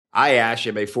I, Ash,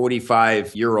 am a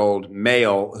 45-year-old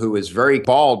male who is very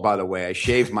bald, by the way. I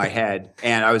shaved my head,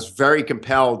 and I was very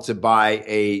compelled to buy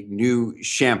a new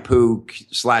shampoo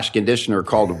 / conditioner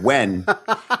called Wen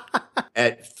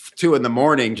at 2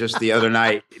 a.m. just the other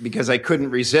night because I couldn't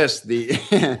resist the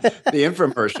the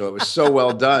infomercial. It was so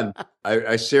well done.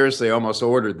 I seriously almost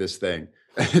ordered this thing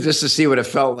just to see what it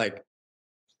felt like.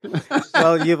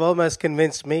 Well, you've almost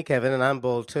convinced me, Kevin, and I'm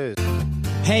bald too.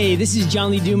 Hey, this is John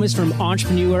Lee Dumas from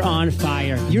Entrepreneur on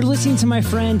Fire. You're listening to my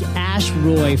friend Ash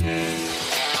Roy.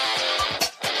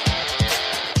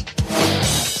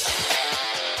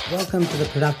 Welcome to the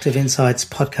Productive Insights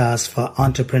podcast for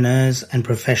entrepreneurs and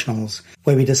professionals,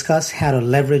 where we discuss how to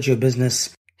leverage your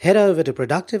business. Head over to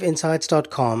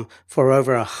productiveinsights.com for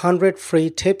over 100 free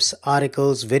tips,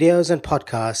 articles, videos, and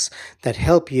podcasts that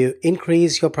help you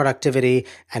increase your productivity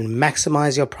and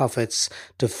maximize your profits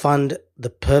to fund the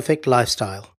perfect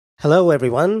lifestyle. Hello,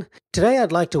 everyone. Today,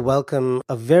 I'd like to welcome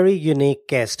a very unique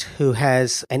guest who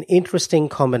has an interesting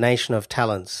combination of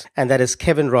talents, and that is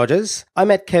Kevin Rogers. I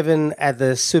met Kevin at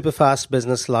the Superfast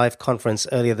Business Live conference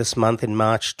earlier this month in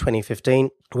March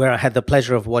 2015, where I had the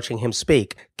pleasure of watching him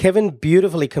speak. Kevin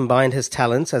beautifully combined his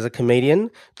talents as a comedian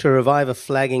to revive a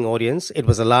flagging audience. It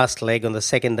was the last leg on the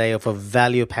second day of a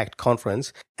value-packed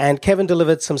conference, and Kevin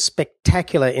delivered some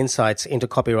spectacular insights into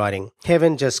copywriting.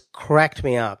 Kevin just cracked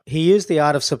me up. He used the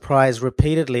art of surprise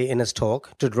repeatedly in his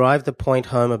talk to drive the point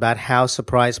home about how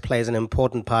surprise plays an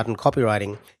important part in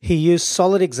copywriting. He used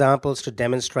solid examples to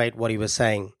demonstrate what he was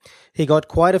saying. He got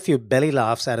quite a few belly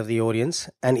laughs out of the audience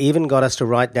and even got us to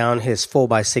write down his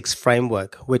 4x6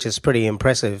 framework, which is pretty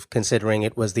impressive considering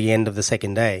it was the end of the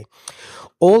second day.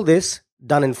 All this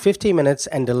done in 50 minutes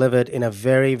and delivered in a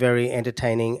very, very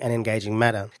entertaining and engaging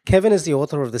manner. Kevin is the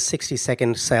author of the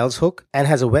 60-Second Sales Hook and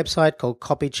has a website called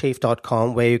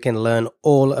copychief.com where you can learn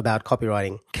all about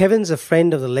copywriting. Kevin's a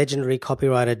friend of the legendary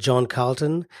copywriter John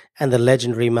Carlton and the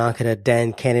legendary marketer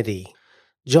Dan Kennedy.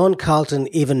 John Carlton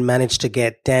even managed to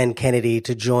get Dan Kennedy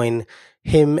to join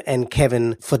him and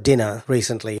Kevin for dinner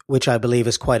recently, which I believe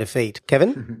is quite a feat.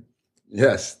 Kevin?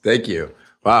 Yes, thank you.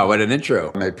 Wow, what an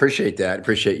intro. I appreciate that.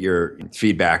 Appreciate your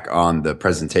feedback on the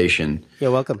presentation. You're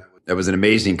welcome. That was an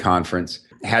amazing conference.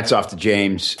 Hats off to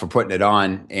James for putting it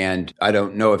on. And I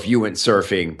don't know if you went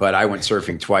surfing, but I went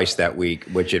surfing twice that week,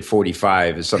 which at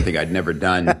 45 is something I'd never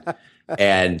done.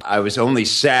 And I was only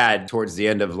sad towards the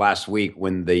end of last week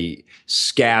when the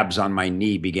scabs on my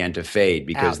knee began to fade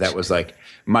because that was like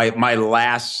my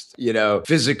last,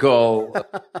 physical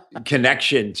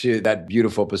connection to that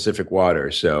beautiful Pacific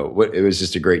water. So it was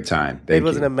just a great time. It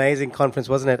was an amazing conference,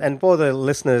 wasn't it? And for the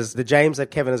listeners, the James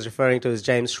that Kevin is referring to is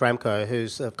James Schramko,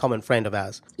 who's a common friend of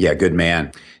ours. Yeah, good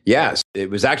man. Yes, it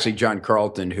was actually John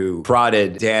Carlton who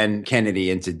prodded Dan Kennedy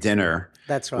into dinner.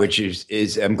 That's right. Which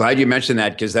is I'm glad you mentioned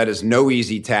that because that is no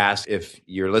easy task. If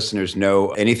your listeners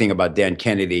know anything about Dan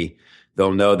Kennedy,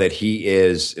 they'll know that he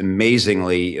is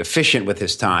amazingly efficient with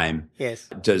his time. Yes.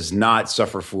 Does not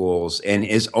suffer fools and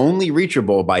is only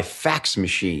reachable by fax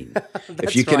machine,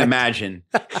 if you can imagine.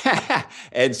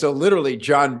 And so literally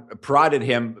John prodded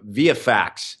him via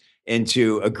fax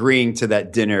into agreeing to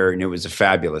that dinner, and it was a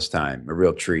fabulous time, a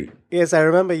real treat. Yes, I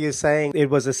remember you saying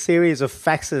it was a series of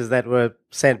faxes that were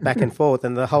sent back and forth,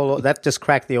 and that just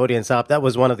cracked the audience up. That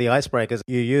was one of the icebreakers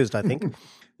you used, I think.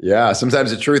 Yeah,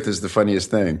 sometimes the truth is the funniest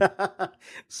thing.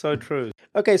 So true.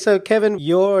 Okay, so Kevin,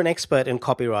 you're an expert in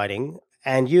copywriting,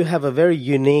 and you have a very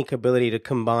unique ability to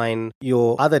combine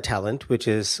your other talent, which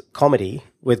is comedy,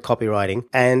 with copywriting.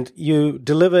 And you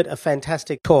delivered a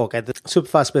fantastic talk at the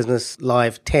Superfast Business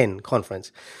Live 10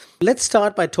 conference. Let's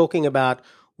start by talking about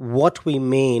what we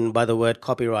mean by the word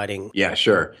copywriting. Yeah,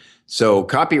 sure. So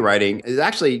copywriting it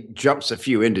actually jumps a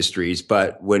few industries,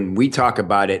 but when we talk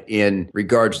about it in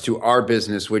regards to our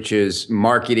business, which is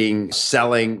marketing,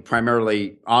 selling,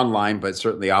 primarily online, but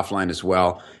certainly offline as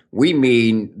well, we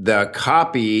mean the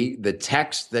copy, the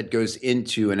text that goes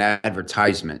into an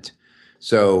advertisement.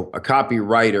 So a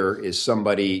copywriter is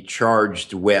somebody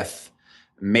charged with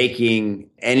making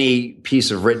any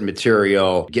piece of written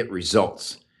material get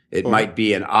results. It might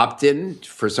be an opt-in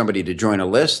for somebody to join a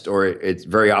list, or it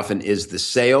very often is the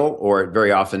sale, or it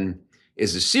very often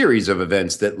is a series of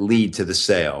events that lead to the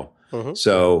sale.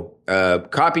 So a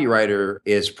copywriter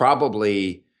is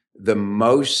probably the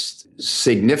most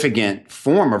significant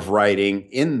form of writing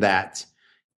in that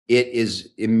it is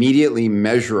immediately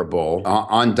measurable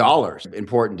on dollars.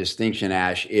 Important distinction,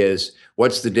 Ash, is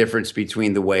what's the difference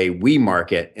between the way we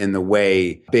market and the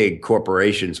way big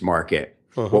corporations market,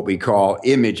 what we call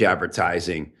image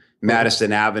advertising,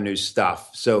 Madison Avenue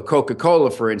stuff. So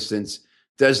Coca-Cola, for instance,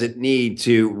 doesn't need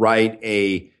to write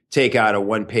a take out a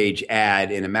one-page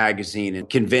ad in a magazine and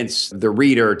convince the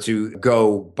reader to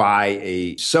go buy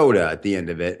a soda at the end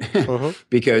of it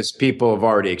because people have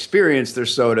already experienced their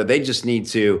soda. They just need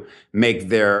to make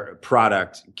their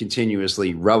product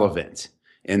continuously relevant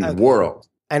in the world.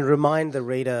 And remind the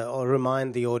reader or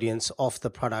remind the audience of the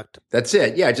product. That's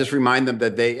it. Yeah, just remind them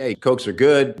that hey, Cokes are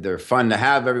good. They're fun to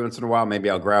have every once in a while. Maybe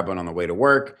I'll grab one on the way to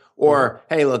work. Or,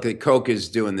 hey, look, Coke is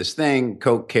doing this thing.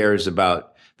 Coke cares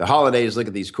about the holidays. Look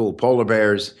at these cool polar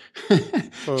bears.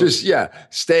 Just,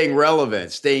 staying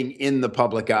relevant, staying in the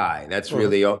public eye. That's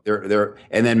really, and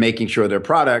then making sure their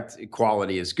product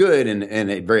quality is good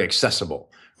and very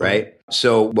accessible, right?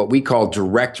 So what we call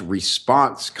direct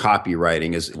response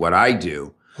copywriting is what I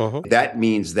do. That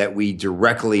means that we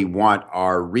directly want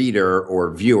our reader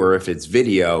or viewer, if it's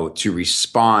video, to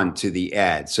respond to the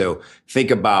ad. So think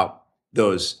about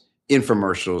those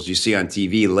infomercials you see on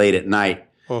TV late at night.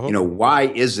 Why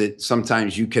is it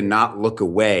sometimes you cannot look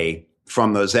away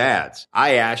from those ads?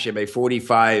 I, Ash, am a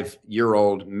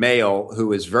 45-year-old male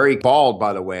who is very bald,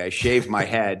 by the way. I shaved my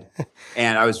head,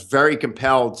 and I was very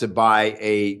compelled to buy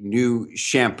a new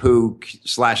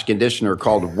shampoo/conditioner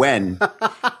called Wen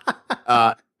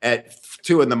at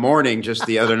 2 a.m. just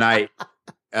the other night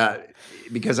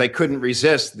because I couldn't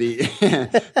resist the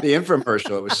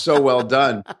infomercial. It was so well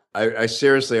done. I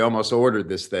seriously almost ordered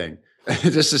this thing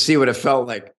just to see what it felt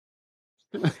like.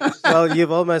 Well,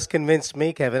 you've almost convinced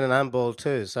me, Kevin, and I'm bald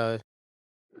too. So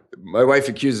my wife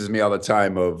accuses me all the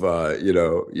time of,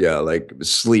 like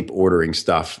sleep ordering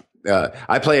stuff.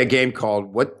 I play a game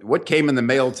called What Came in the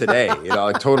Mail Today?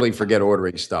 I totally forget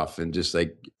ordering stuff and just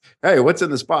like, hey, what's in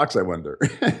this box, I wonder?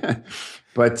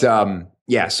 But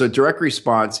so direct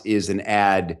response is an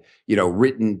ad,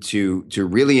 written to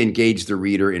really engage the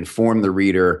reader, inform the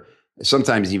reader,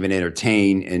 sometimes even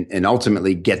entertain, and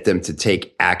ultimately get them to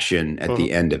take action at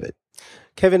the end of it.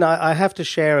 Kevin, I have to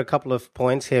share a couple of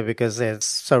points here because they're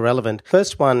so relevant.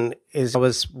 First one is I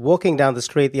was walking down the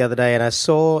street the other day and I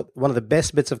saw one of the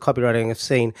best bits of copywriting I've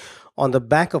seen on the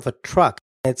back of a truck.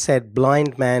 It said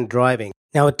blind man driving.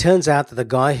 Now, it turns out that the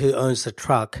guy who owns the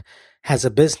truck has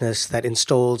a business that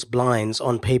installs blinds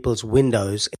on people's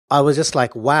windows. I was just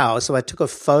like, wow. So I took a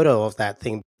photo of that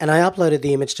thing and I uploaded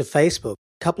the image to Facebook.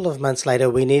 A couple of months later,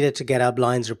 we needed to get our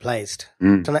blinds replaced.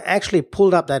 And I actually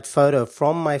pulled up that photo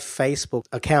from my Facebook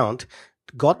account,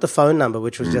 got the phone number,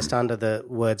 which was just under the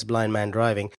words blind man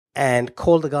driving, and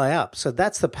called the guy up. So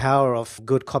that's the power of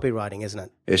good copywriting, isn't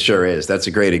it? It sure is. That's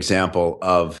a great example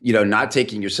of, not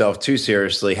taking yourself too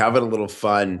seriously, having a little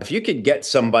fun. If you could get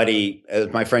somebody,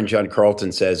 as my friend John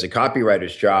Carlton says, a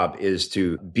copywriter's job is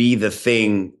to be the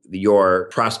thing your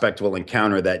prospect will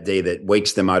encounter that day that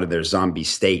wakes them out of their zombie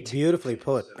state. Beautifully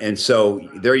put. And so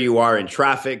there you are in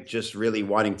traffic, just really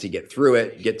wanting to get through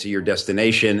it, get to your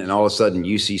destination, and all of a sudden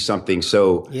you see something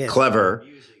so clever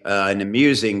and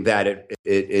amusing that it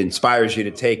inspires you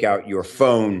to take out your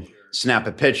phone, snap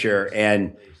a picture,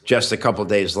 and just a couple of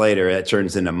days later, it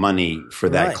turns into money for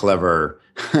that clever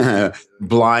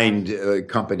blind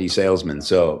company salesman.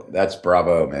 So that's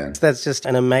bravo, man. That's just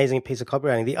an amazing piece of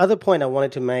copywriting. The other point I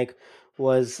wanted to make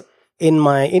was in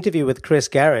my interview with Chris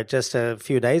Garrett just a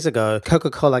few days ago,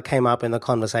 Coca-Cola came up in the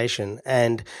conversation,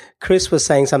 and Chris was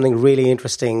saying something really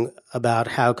interesting about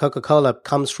how Coca-Cola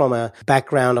comes from a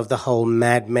background of the whole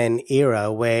Mad Men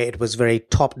era where it was very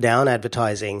top-down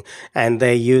advertising and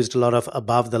they used a lot of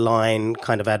above-the-line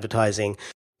kind of advertising.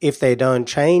 If they don't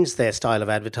change their style of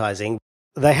advertising,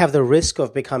 they have the risk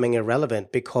of becoming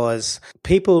irrelevant because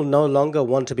people no longer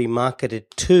want to be marketed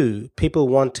to. People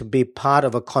want to be part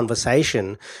of a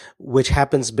conversation which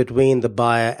happens between the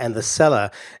buyer and the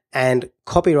seller. And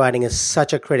copywriting is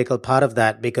such a critical part of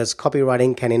that because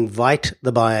copywriting can invite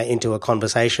the buyer into a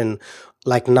conversation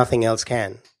like nothing else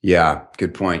can. Yeah,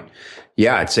 good point.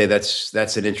 Yeah, I'd say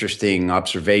that's an interesting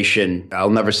observation. I'll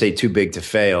never say too big to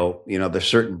fail. There's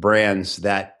certain brands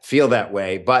that feel that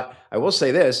way. But I will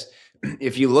say this.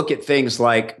 If you look at things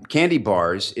like candy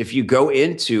bars, if you go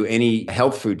into any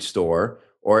health food store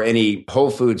or any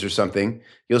Whole Foods or something,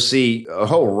 you'll see a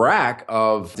whole rack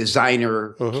of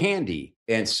designer candy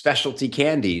and specialty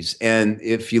candies. And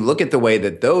if you look at the way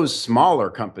that those smaller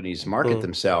companies market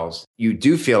themselves, you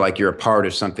do feel like you're a part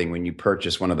of something when you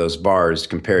purchase one of those bars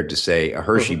compared to, say, a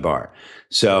Hershey bar.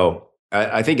 So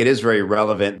I think it is very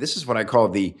relevant. This is what I call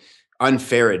the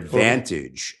unfair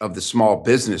advantage of the small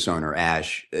business owner,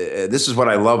 Ash. This is what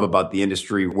I love about the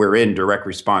industry we're in, direct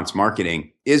response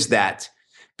marketing, is that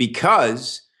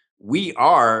because we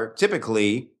are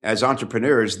typically, as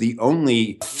entrepreneurs, the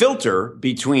only filter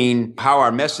between how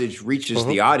our message reaches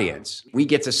the audience. We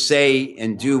get to say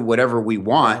and do whatever we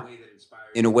want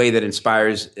in a way that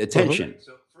inspires attention.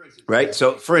 right?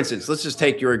 So, for instance, let's just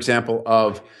take your example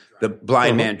of the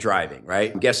blind man driving,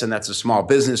 right? I'm guessing that's a small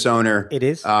business owner. It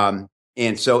is.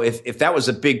 And so if that was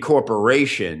a big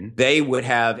corporation, they would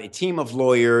have a team of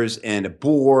lawyers and a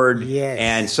board, Yes.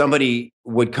 and somebody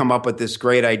would come up with this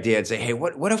great idea and say, hey,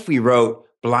 what if we wrote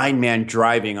blind man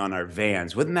driving on our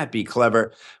vans? Wouldn't that be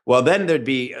clever? Well, then there'd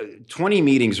be 20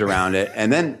 meetings around it.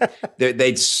 And then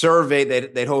they'd survey,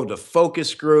 they'd hold a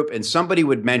focus group, and somebody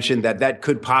would mention that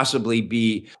could possibly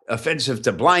be offensive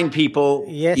to blind people,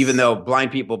 Yes. even though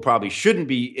blind people probably shouldn't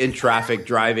be in traffic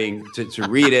driving to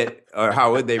read it, or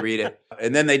how would they read it?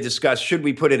 And then they discuss, should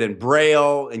we put it in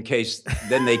Braille in case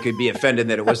then they could be offended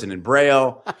that it wasn't in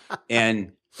Braille?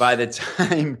 And by the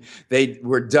time they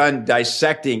were done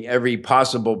dissecting every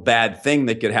possible bad thing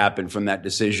that could happen from that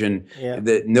decision,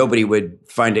 that nobody would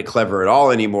find it clever at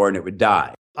all anymore, and it would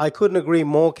die. I couldn't agree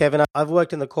more, Kevin. I've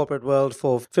worked in the corporate world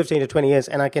for 15 to 20 years,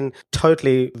 and I can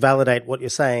totally validate what you're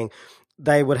saying.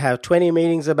 They would have 20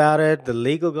 meetings about it. The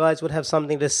legal guys would have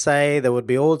something to say. There would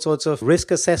be all sorts of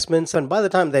risk assessments. And by the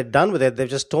time they're done with it, they've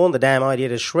just torn the damn idea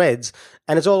to shreds,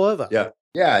 and it's all over. Yeah.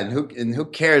 Yeah. And who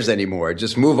cares anymore?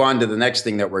 Just move on to the next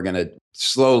thing that we're going to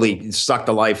slowly suck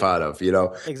the life out of,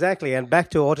 Exactly. And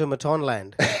back to automaton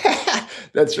land.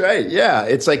 That's right. Yeah.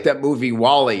 It's like that movie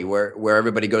WALL-E where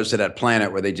everybody goes to that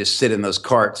planet where they just sit in those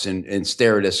carts and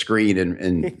stare at a screen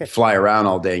and fly around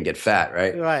all day and get fat,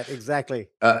 right? Right. Exactly.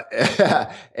 So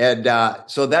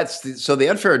the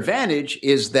unfair advantage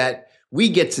is that we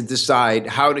get to decide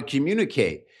how to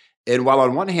communicate. And while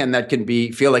on one hand, that can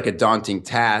feel like a daunting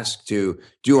task to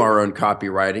do our own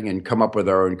copywriting and come up with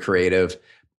our own creative,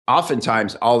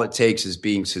 oftentimes all it takes is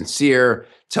being sincere,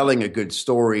 telling a good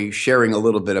story, sharing a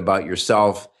little bit about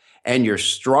yourself and your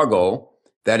struggle.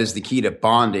 That is the key to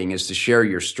bonding, is to share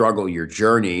your struggle, your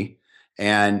journey.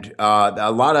 And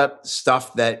a lot of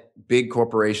stuff that big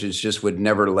corporations just would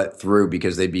never let through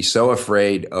because they'd be so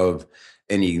afraid of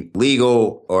any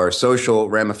legal or social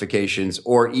ramifications,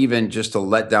 or even just to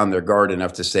let down their guard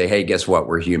enough to say, hey, guess what?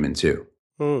 We're human too.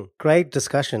 Great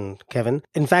discussion, Kevin.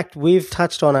 In fact, we've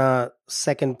touched on our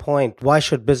second point. Why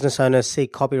should business owners see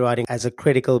copywriting as a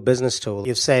critical business tool?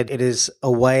 You've said it is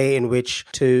a way in which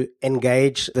to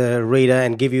engage the reader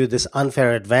and give you this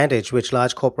unfair advantage, which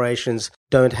large corporations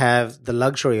don't have the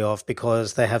luxury of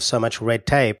because they have so much red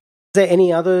tape. Is there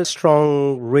any other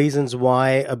strong reasons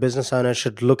why a business owner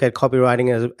should look at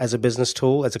copywriting as a business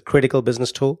tool, as a critical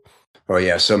business tool? Oh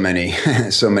yeah, so many,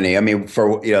 so many. I mean,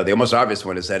 the most obvious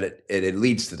one is that it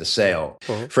leads to the sale.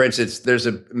 Mm-hmm. For instance, there's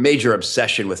a major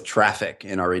obsession with traffic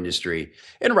in our industry,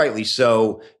 and rightly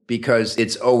so, because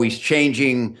it's always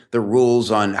changing the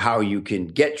rules on how you can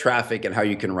get traffic and how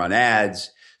you can run ads.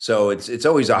 So it's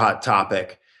always a hot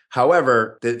topic.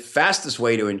 However, the fastest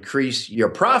way to increase your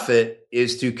profit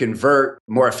is to convert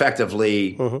more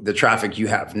effectively the traffic you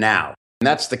have now. And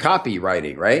that's the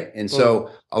copywriting, right? And so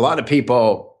a lot of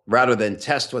people, rather than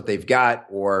test what they've got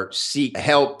or seek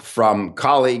help from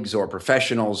colleagues or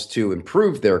professionals to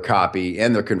improve their copy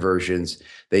and their conversions,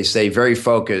 they stay very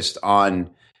focused on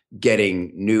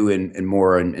getting new and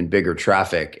more and bigger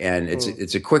traffic. And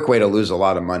it's a quick way to lose a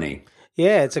lot of money.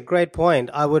 Yeah, it's a great point.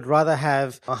 I would rather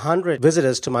have 100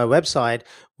 visitors to my website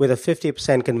with a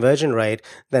 50% conversion rate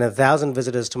than 1,000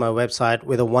 visitors to my website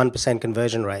with a 1%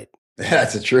 conversion rate.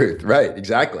 That's the truth. Right.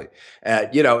 Exactly.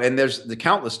 And there's the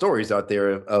countless stories out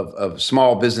there of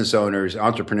small business owners,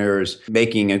 entrepreneurs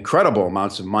making incredible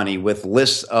amounts of money with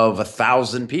lists of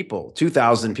 1,000 people,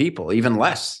 2,000 people, even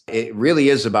less. It really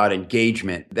is about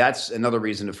engagement. That's another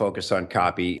reason to focus on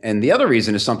copy. And the other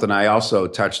reason is something I also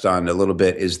touched on a little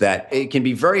bit, is that it can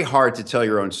be very hard to tell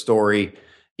your own story.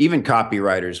 Even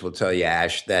copywriters will tell you,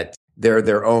 Ash, that they're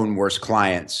their own worst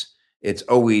clients. It's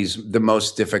always the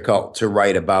most difficult to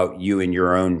write about you and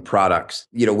your own products.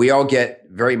 We all get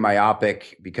very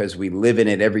myopic because we live in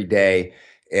it every day.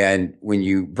 And when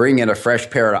you bring in a fresh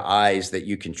pair of eyes that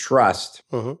you can trust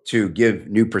to give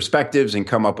new perspectives and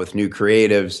come up with new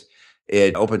creatives,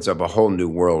 it opens up a whole new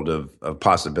world of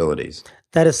possibilities.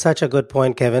 That is such a good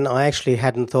point, Kevin. I actually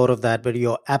hadn't thought of that, but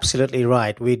you're absolutely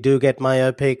right. We do get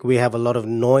myopic. We have a lot of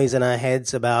noise in our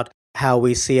heads about how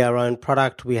we see our own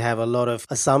product. We have a lot of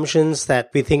assumptions that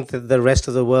we think that the rest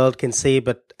of the world can see,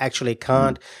 but actually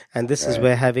can't. And this is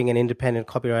where having an independent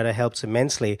copywriter helps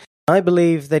immensely. I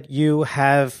believe that you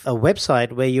have a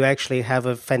website where you actually have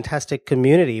a fantastic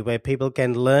community where people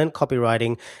can learn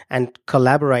copywriting and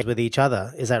collaborate with each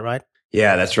other. Is that right?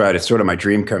 Yeah, that's right. It's sort of my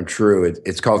dream come true.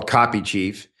 It's called Copy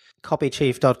Chief.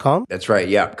 copychief.com? That's right.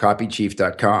 Yeah.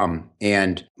 Copychief.com.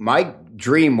 And my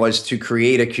dream was to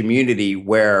create a community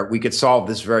where we could solve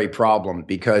this very problem,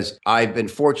 because I've been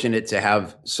fortunate to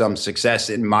have some success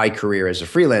in my career as a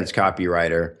freelance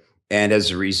copywriter. And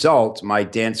as a result, my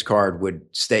dance card would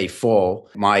stay full.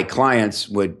 My clients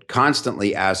would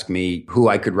constantly ask me who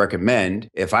I could recommend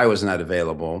if I was not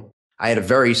available. I had a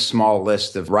very small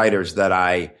list of writers that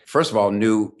I, first of all,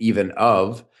 knew even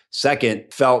of. Second,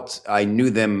 felt I knew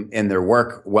them and their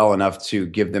work well enough to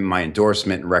give them my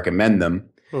endorsement and recommend them.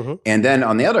 Mm-hmm. And then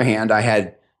on the other hand, I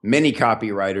had many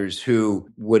copywriters who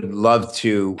would love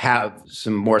to have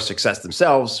some more success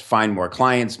themselves, find more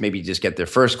clients, maybe just get their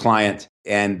first client.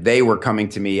 And they were coming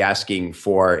to me asking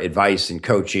for advice and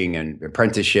coaching and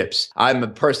apprenticeships. I'm a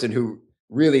person who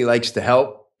really likes to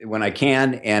help when I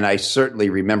can. And I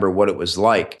certainly remember what it was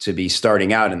like to be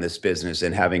starting out in this business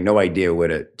and having no idea where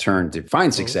to turn to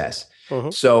find success.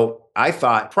 Mm-hmm. So I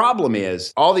thought, problem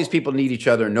is all these people need each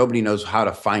other and nobody knows how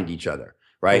to find each other,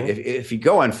 right? Mm-hmm. If you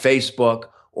go on Facebook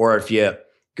or if you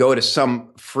go to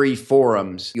some free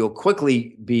forums, you'll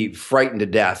quickly be frightened to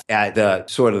death at the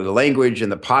sort of the language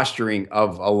and the posturing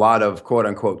of a lot of quote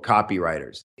unquote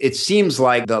copywriters. It seems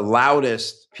like the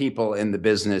loudest people in the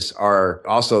business are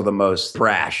also the most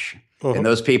brash. Uh-huh. And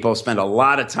those people spend a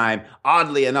lot of time.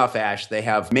 Oddly enough, Ash, they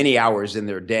have many hours in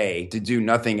their day to do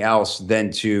nothing else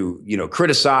than to,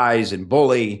 criticize and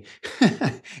bully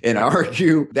and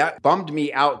argue. That bummed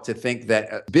me out to think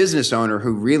that a business owner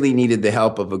who really needed the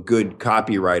help of a good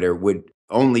copywriter would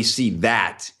only see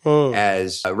that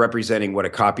as representing what a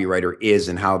copywriter is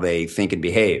and how they think and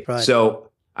behave. Right. So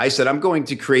I said, I'm going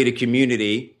to create a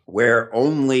community where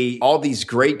only all these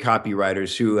great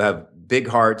copywriters who have big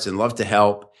hearts and love to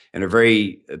help and are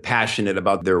very passionate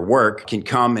about their work can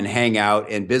come and hang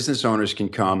out, and business owners can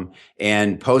come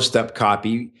and post up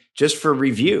copy just for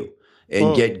review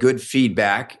and get good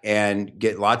feedback and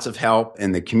get lots of help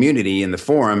in the community, in the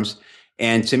forums.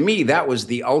 And to me, that was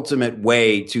the ultimate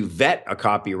way to vet a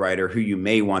copywriter who you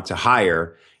may want to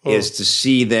hire, is to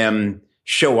see them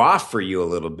show off for you a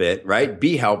little bit, right?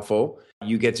 Be helpful.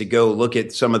 You get to go look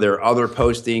at some of their other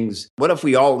postings. What if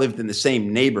we all lived in the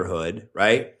same neighborhood,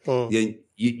 right?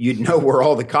 You'd know where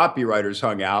all the copywriters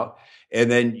hung out, and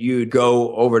then you'd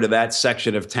go over to that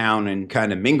section of town and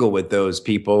kind of mingle with those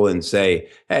people and say,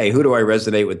 hey, who do I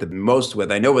resonate with the most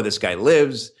with? I know where this guy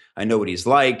lives. I know what he's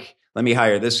like. Let me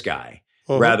hire this guy.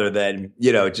 Rather than,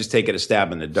 just taking a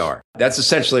stab in the dark. That's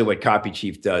essentially what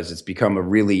CopyChief does. It's become a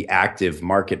really active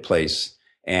marketplace.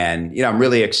 And, I'm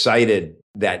really excited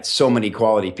that so many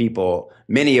quality people,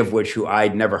 many of which who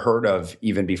I'd never heard of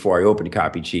even before I opened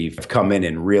CopyChief, have come in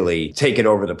and really taken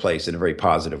over the place in a very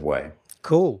positive way.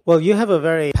 Cool. Well, you have a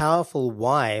very powerful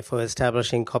why for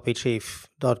establishing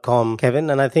copychief.com, Kevin,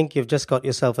 and I think you've just got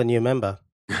yourself a new member.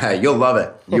 You'll love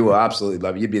it. You will absolutely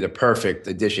love it. You'd be the perfect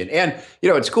addition. And,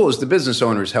 what's cool is the business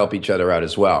owners help each other out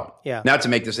as well. Yeah. Not to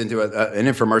make this into an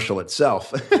infomercial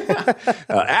itself.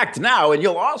 Act now and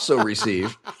you'll also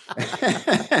receive.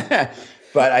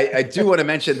 But I do want to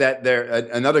mention that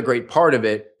another great part of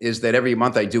it is that every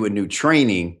month I do a new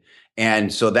training.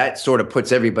 And so that sort of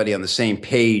puts everybody on the same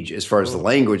page as far as the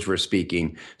language we're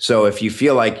speaking. So if you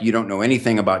feel like you don't know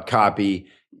anything about copy,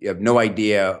 you have no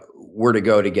idea where to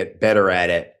go to get better at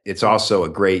it, it's also a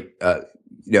great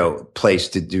place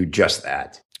to do just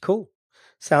that. Cool.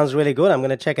 Sounds really good. I'm going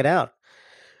to check it out.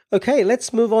 Okay,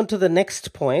 let's move on to the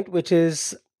next point, which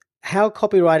is how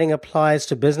copywriting applies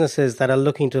to businesses that are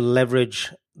looking to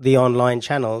leverage the online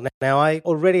channel. Now, I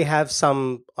already have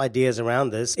some ideas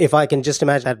around this. If I can just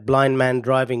imagine that blind man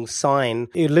driving sign,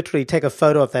 you literally take a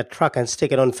photo of that truck and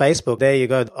stick it on Facebook. There you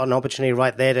go, an opportunity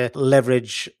right there to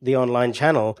leverage the online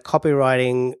channel.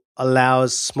 Copywriting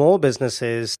allows small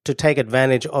businesses to take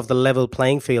advantage of the level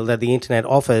playing field that the internet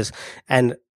offers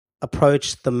and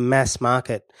approach the mass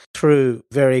market through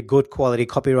very good quality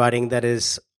copywriting that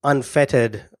is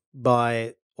unfettered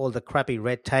by all the crappy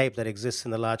red tape that exists in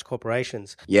the large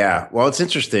corporations. Yeah. Well, it's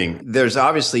interesting. There's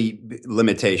obviously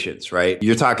limitations, right?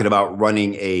 You're talking about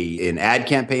running an ad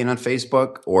campaign on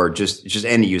Facebook or just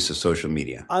any use of social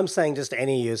media? I'm saying just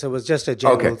any use. It was just a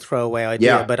general throwaway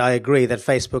idea, but I agree that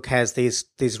Facebook has these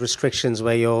restrictions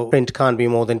where your print can't be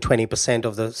more than 20%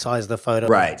 of the size of the photo.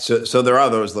 Right. So there are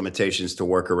those limitations to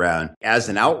work around. As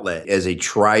an outlet, as a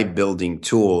tribe building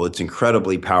tool, it's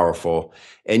incredibly powerful.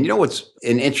 And what's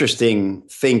an interesting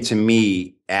thing to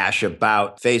me, Ash,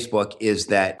 about Facebook is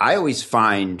that I always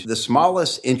find the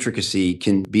smallest intricacy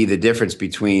can be the difference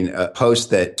between a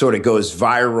post that sort of goes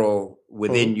viral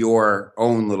within your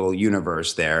own little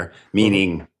universe there,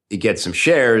 meaning it gets some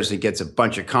shares, it gets a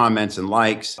bunch of comments and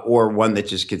likes, or one that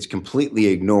just gets completely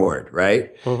ignored,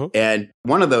 right? And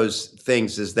one of those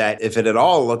things is that if it at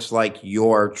all looks like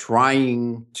you're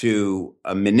trying to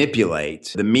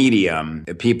manipulate the medium,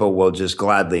 people will just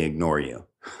gladly ignore you.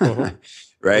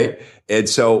 Right? And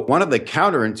so one of the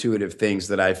counterintuitive things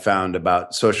that I found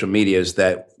about social media is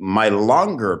that my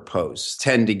longer posts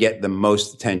tend to get the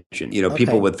most attention. You know,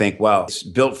 people would think, well, it's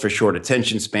built for short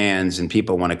attention spans and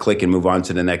people want to click and move on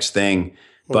to the next thing.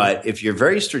 But if you're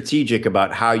very strategic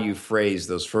about how you phrase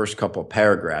those first couple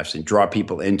paragraphs and draw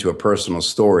people into a personal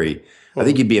story, I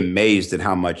think you'd be amazed at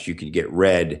how much you can get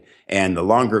read. And the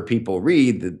longer people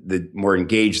read, the more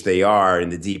engaged they are and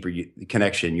the deeper the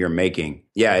connection you're making.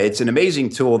 Yeah, it's an amazing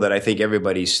tool that I think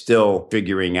everybody's still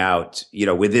figuring out, you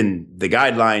know, within the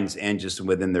guidelines and just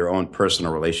within their own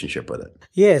personal relationship with it.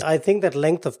 Yes, I think that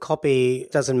length of copy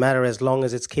doesn't matter as long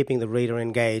as it's keeping the reader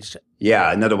engaged.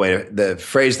 Yeah, another way to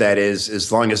phrase that is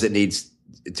as long as it needs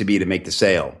to be to make the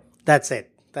sale. That's it.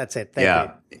 Thank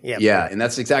you. Yeah. And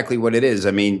that's exactly what it is.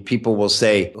 I mean, people will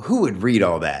say, who would read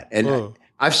all that? And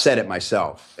I've said it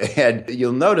myself. And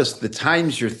you'll notice the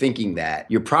times you're thinking that,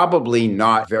 you're probably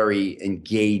not very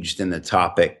engaged in the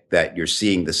topic that you're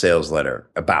seeing the sales letter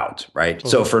about, right?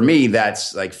 So for me,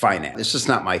 that's like finance. It's just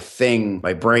not my thing.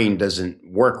 My brain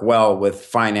doesn't work well with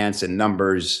finance and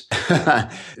numbers.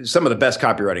 Some of the best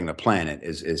copywriting on the planet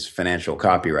is financial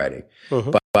copywriting.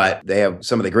 But they have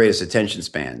some of the greatest attention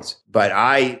spans. But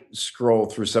I scroll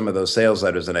through some of those sales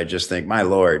letters and I just think, my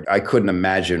Lord, I couldn't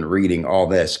imagine reading all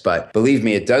this. But believe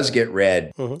me, it does get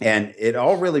read. And it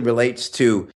all really relates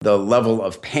to the level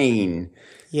of pain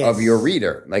of your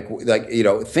reader. Like, you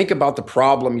know, think about the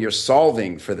problem you're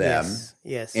solving for them.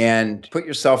 Yes. And put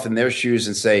yourself in their shoes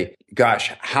and say,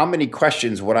 gosh, how many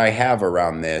questions would I have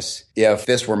around this if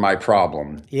this were my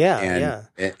problem?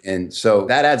 And so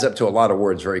that adds up to a lot of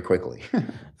words very quickly.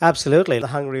 Absolutely. The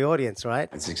hungry audience, right?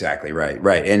 That's exactly right.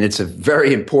 Right. And it's a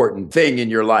very important thing in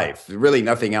your life. Really,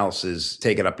 nothing else is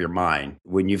taking up your mind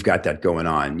when you've got that going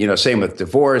on. You know, same with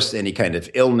divorce, any kind of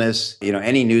illness, you know,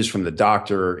 any news from the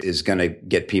doctor is going to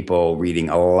get people reading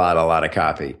a lot of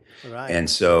copy. Right. And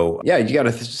so, yeah, you got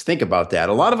to think about that.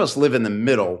 A lot of us live in the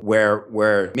middle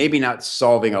where maybe not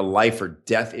solving a life or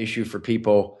death issue for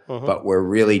people, but we're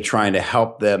really trying to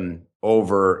help them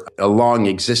over a long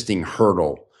existing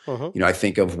hurdle. You know, I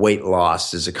think of weight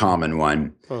loss as a common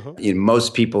one. You know,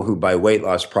 most people who buy weight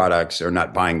loss products are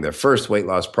not buying their first weight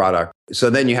loss product. So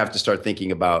then you have to start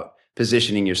thinking about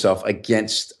positioning yourself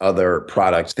against other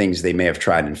products, things they may have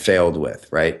tried and failed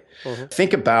with, right?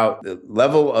 Think about the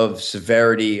level of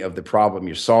severity of the problem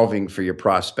you're solving for your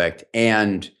prospect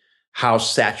and how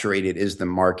saturated is the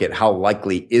market? How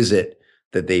likely is it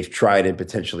that they've tried and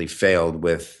potentially failed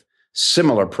with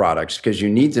similar products? Because you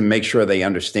need to make sure they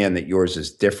understand that yours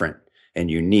is different and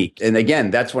unique. And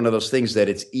again, that's one of those things that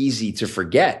it's easy to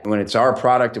forget when it's our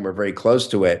product and we're very close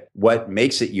to it, what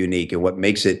makes it unique and what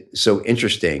makes it so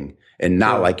interesting and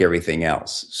not like everything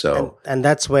else. So, and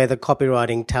that's where the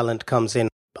copywriting talent comes in,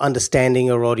 understanding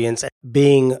your audience,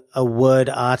 being a word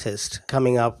artist,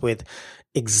 coming up with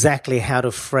exactly how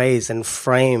to phrase and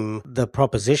frame the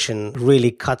proposition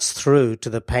really cuts through to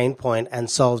the pain point and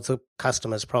solves the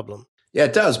customer's problem. Yeah,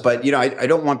 it does. But, you know, I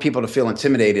don't want people to feel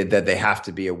intimidated that they have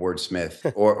to be a wordsmith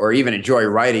or even enjoy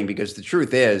writing, because the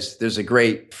truth is there's a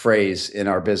great phrase in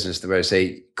our business where I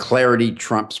say clarity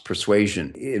trumps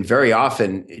persuasion. And very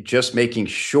often just making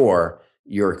sure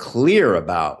you're clear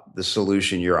about the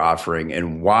solution you're offering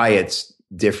and why it's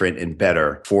different and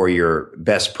better for your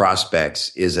best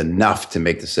prospects is enough to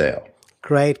make the sale.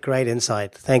 Great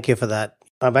insight. Thank you for that.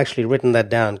 I've actually written that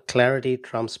down. Clarity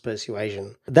trumps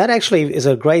persuasion. That actually is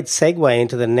a great segue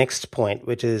into the next point,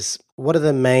 which is what are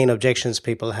the main objections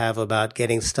people have about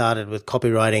getting started with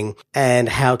copywriting and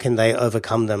how can they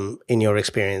overcome them in your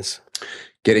experience?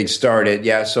 Getting started.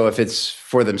 Yeah. So if it's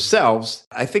for themselves,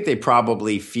 I think they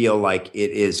probably feel like it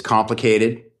is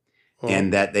complicated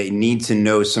and that they need to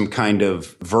know some kind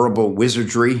of verbal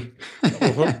wizardry.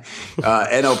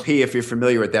 NLP, if you're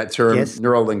familiar with that term,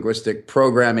 neuro-linguistic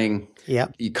programming.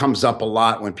 It comes up a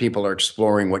lot when people are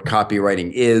exploring what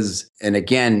copywriting is. And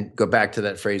again, go back to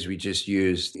that phrase we just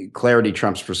used, clarity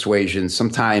trumps persuasion.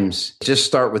 Sometimes just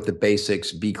start with the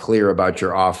basics, be clear about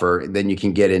your offer, and then you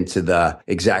can get into the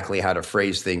exactly how to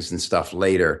phrase things and stuff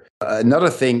later.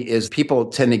 Another thing is people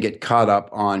tend to get caught up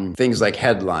on things like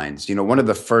headlines. You know, one of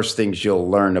the first things you'll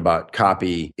learn about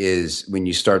copy is when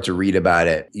you start to read about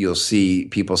it, you'll see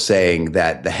people saying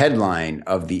that the headline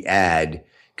of the ad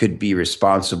could be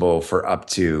responsible for up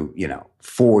to,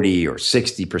 40 or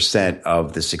 60%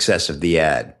 of the success of the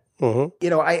ad.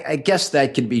 I guess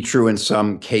that could be true in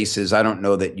some cases. I don't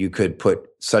know that you could put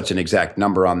such an exact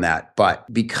number on that.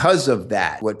 But because of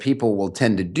that, what people will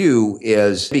tend to do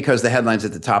is, because the headline's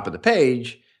at the top of the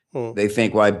page, they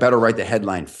think, well, I better write the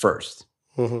headline first.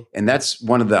 And that's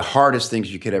one of the hardest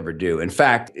things you could ever do. In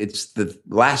fact, it's the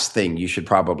last thing you should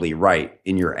probably write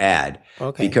in your ad.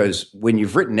 Because when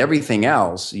you've written everything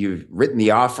else, you've written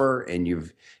the offer and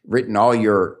you've written all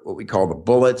your, what we call the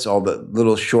bullets, all the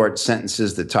little short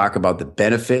sentences that talk about the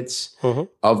benefits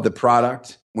of the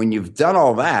product. When you've done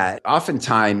all that,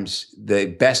 oftentimes the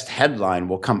best headline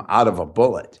will come out of a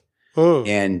bullet.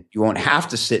 And you won't have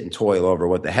to sit and toil over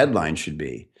what the headline should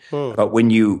be. But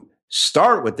when you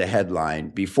start with the headline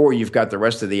before you've got the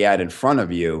rest of the ad in front of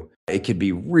you, it could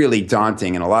be really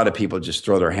daunting. And a lot of people just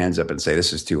throw their hands up and say,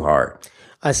 this is too hard.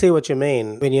 I see what you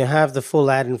mean. When you have the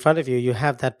full ad in front of you, you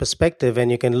have that perspective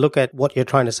and you can look at what you're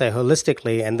trying to say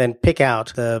holistically and then pick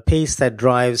out the piece that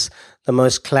drives the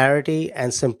most clarity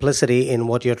and simplicity in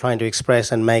what you're trying to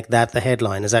express and make that the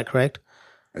headline. Is that correct?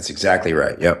 That's exactly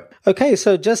right. Yep. Okay,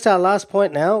 so just our last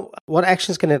point now. What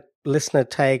actions can a listener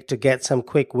take to get some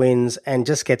quick wins and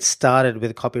just get started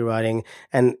with copywriting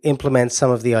and implement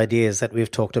some of the ideas that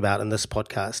we've talked about in this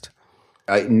podcast?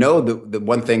 I know the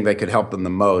one thing that could help them the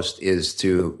most is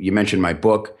you mentioned my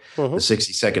book, The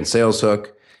 60-Second Sales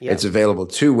Hook. Yep. It's available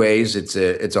two ways. It's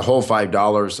a whole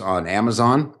 $5 on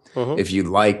Amazon. If you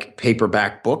like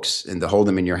paperback books and to hold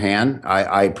them in your hand,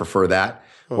 I prefer that.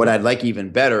 What I'd like even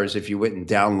better is if you went and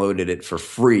downloaded it for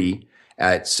free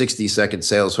at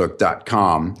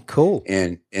 60secondsaleshook.com. Cool.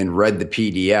 And read the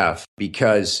PDF,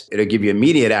 because it'll give you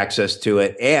immediate access to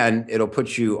it and it'll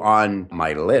put you on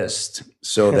my list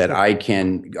so that I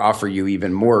can offer you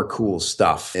even more cool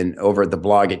stuff. And over at the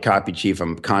blog at Copy Chief,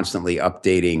 I'm constantly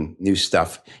updating new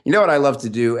stuff. You know what I love to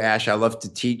do, Ash? I love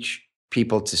to teach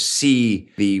people to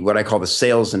see what I call the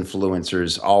sales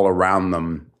influencers all around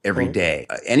them every day.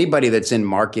 Anybody that's in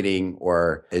marketing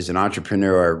or is an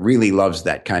entrepreneur really loves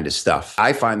that kind of stuff.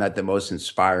 I find that the most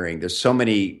inspiring. There's so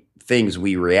many things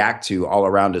we react to all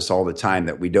around us all the time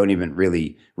that we don't even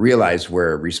really realize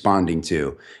we're responding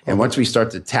to. And once we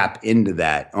start to tap into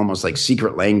that, almost like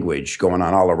secret language going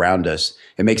on all around us,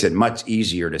 it makes it much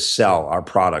easier to sell our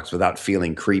products without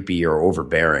feeling creepy or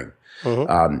overbearing.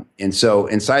 And so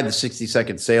inside the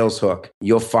 60-second sales hook,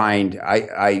 you'll find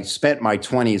I spent my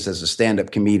 20s as a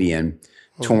stand-up comedian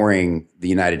touring the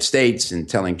United States and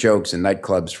telling jokes in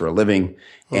nightclubs for a living.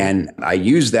 And I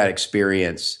used that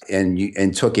experience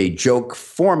and took a joke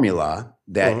formula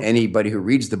that anybody who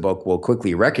reads the book will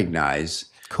quickly recognize.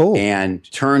 Cool. And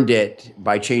turned it,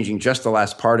 by changing just the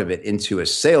last part of it, into a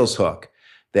sales hook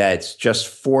that's just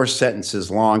 4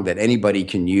 sentences long that anybody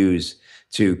can use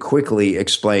to quickly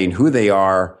explain who they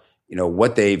are,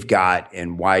 what they've got,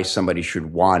 and why somebody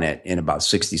should want it in about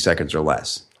 60 seconds or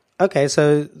less. Okay,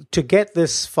 so to get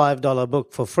this $5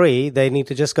 book for free, they need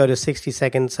to just go to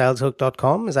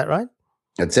 60secondsaleshook.com. Is that right?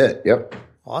 That's it. Yep.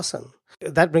 Awesome.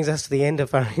 That brings us to the end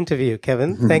of our interview,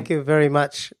 Kevin. Thank you very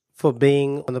much for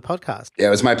being on the podcast. Yeah,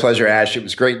 it was my pleasure, Ash. It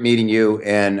was great meeting you,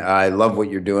 and I love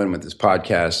what you're doing with this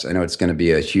podcast. I know it's going to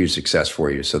be a huge success for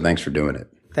you, so thanks for doing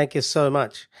it. Thank you so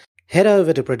much. Head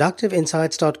over to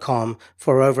productiveinsights.com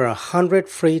for over 100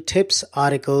 free tips,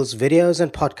 articles, videos,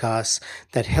 and podcasts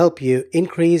that help you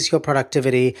increase your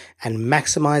productivity and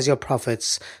maximize your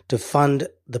profits to fund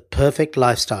the perfect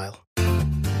lifestyle.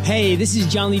 Hey, this is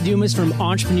John Lee Dumas from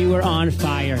Entrepreneur on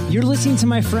Fire. You're listening to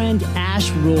my friend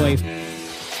Ash Roy.